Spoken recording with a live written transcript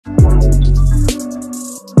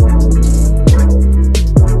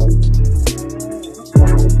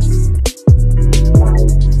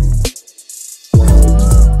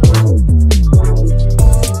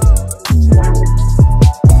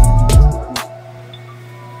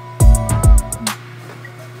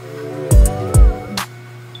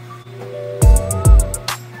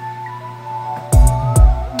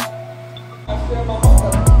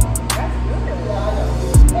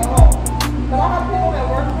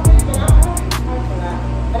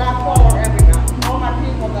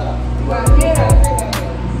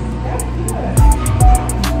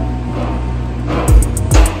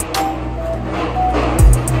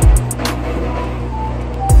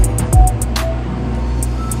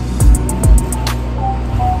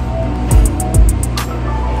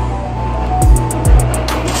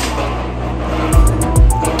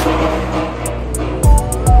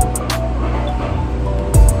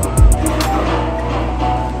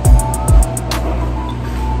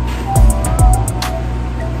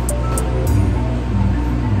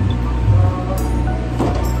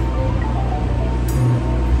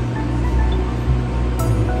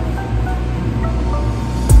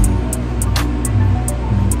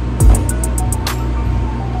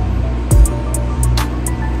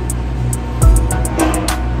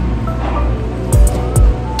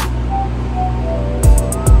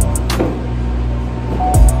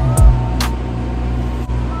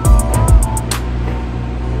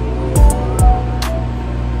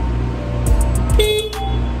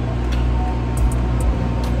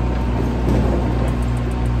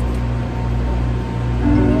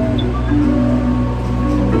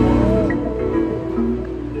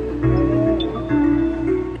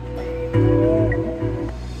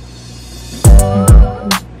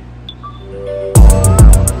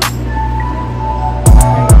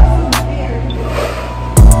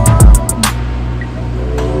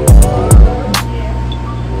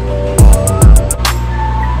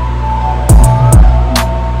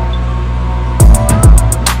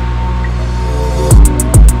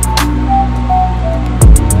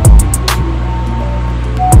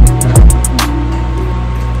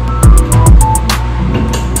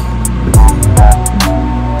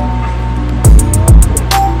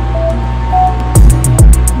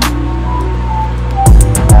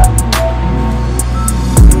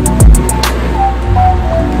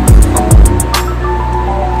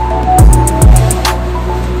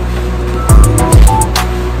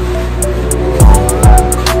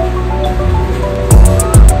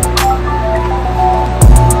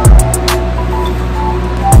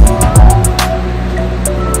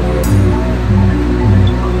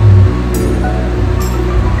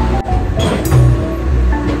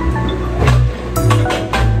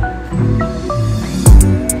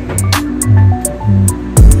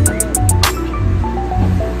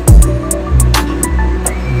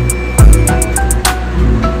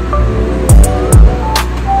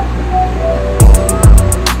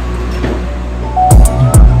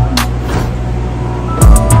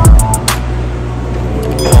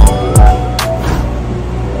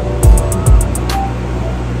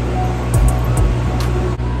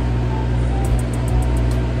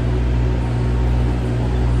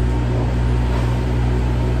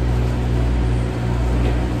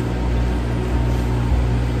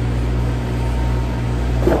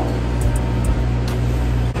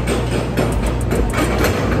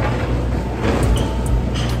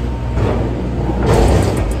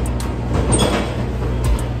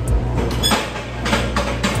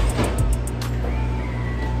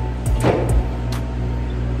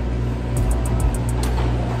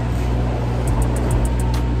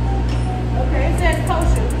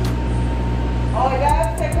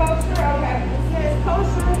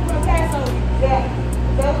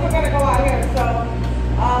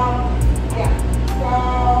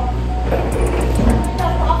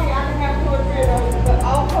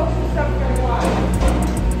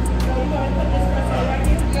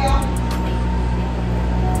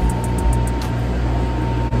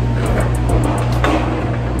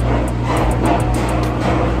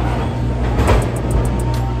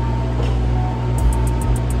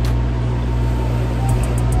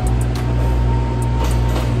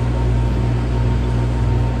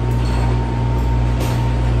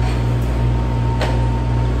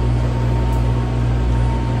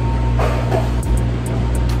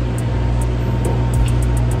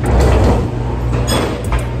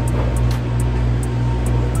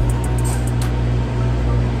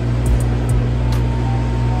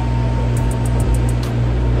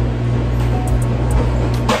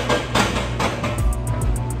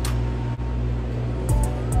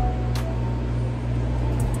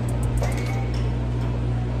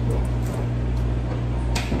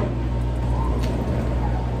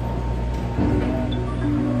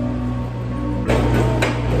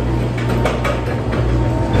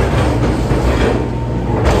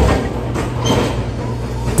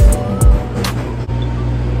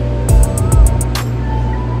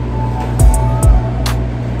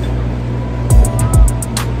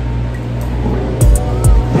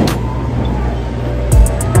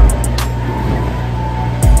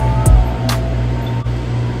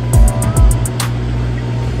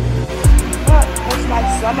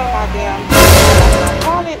some of my damn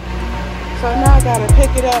pallet. So now I gotta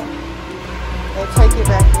pick it up and take it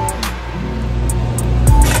back in.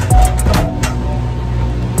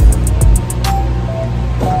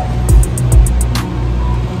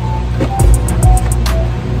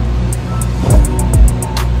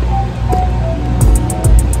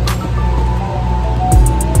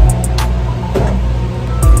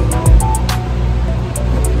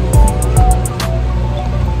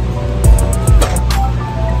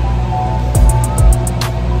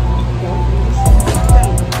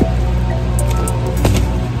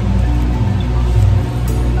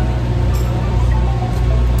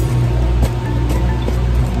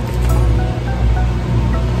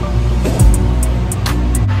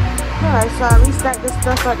 So I restacked this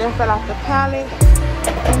stuff up that fell off the pallet,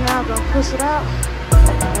 and now I'm gonna push it out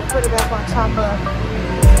and put it back on top of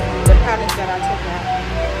the pallets that I took out.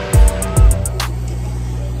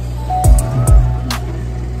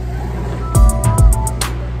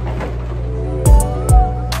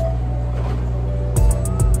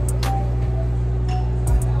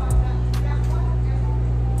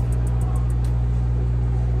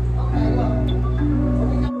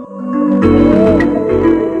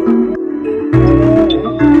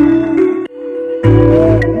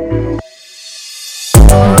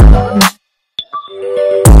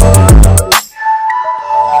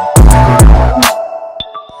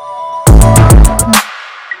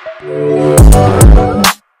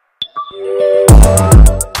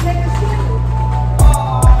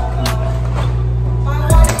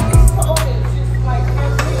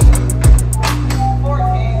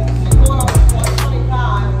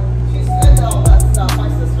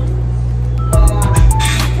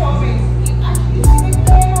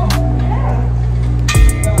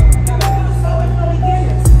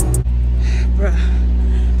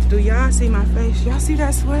 See my face? Y'all see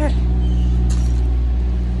that sweat?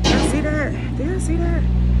 Y'all see that? Do y'all see that?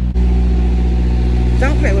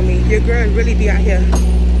 Don't play with me. Your girl really be out here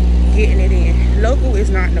getting it in. Local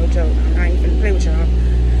is not no joke. I'm not even gonna play with y'all.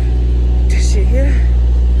 This shit here,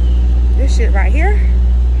 this shit right here,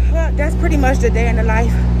 well, that's pretty much the day in the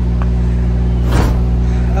life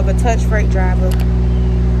of a touch freight driver.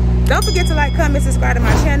 Don't forget to like, comment, subscribe to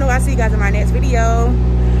my channel. I'll see you guys in my next video.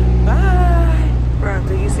 Bye. Bro,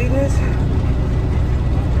 do you see this?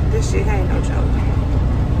 This shit ain't no joke.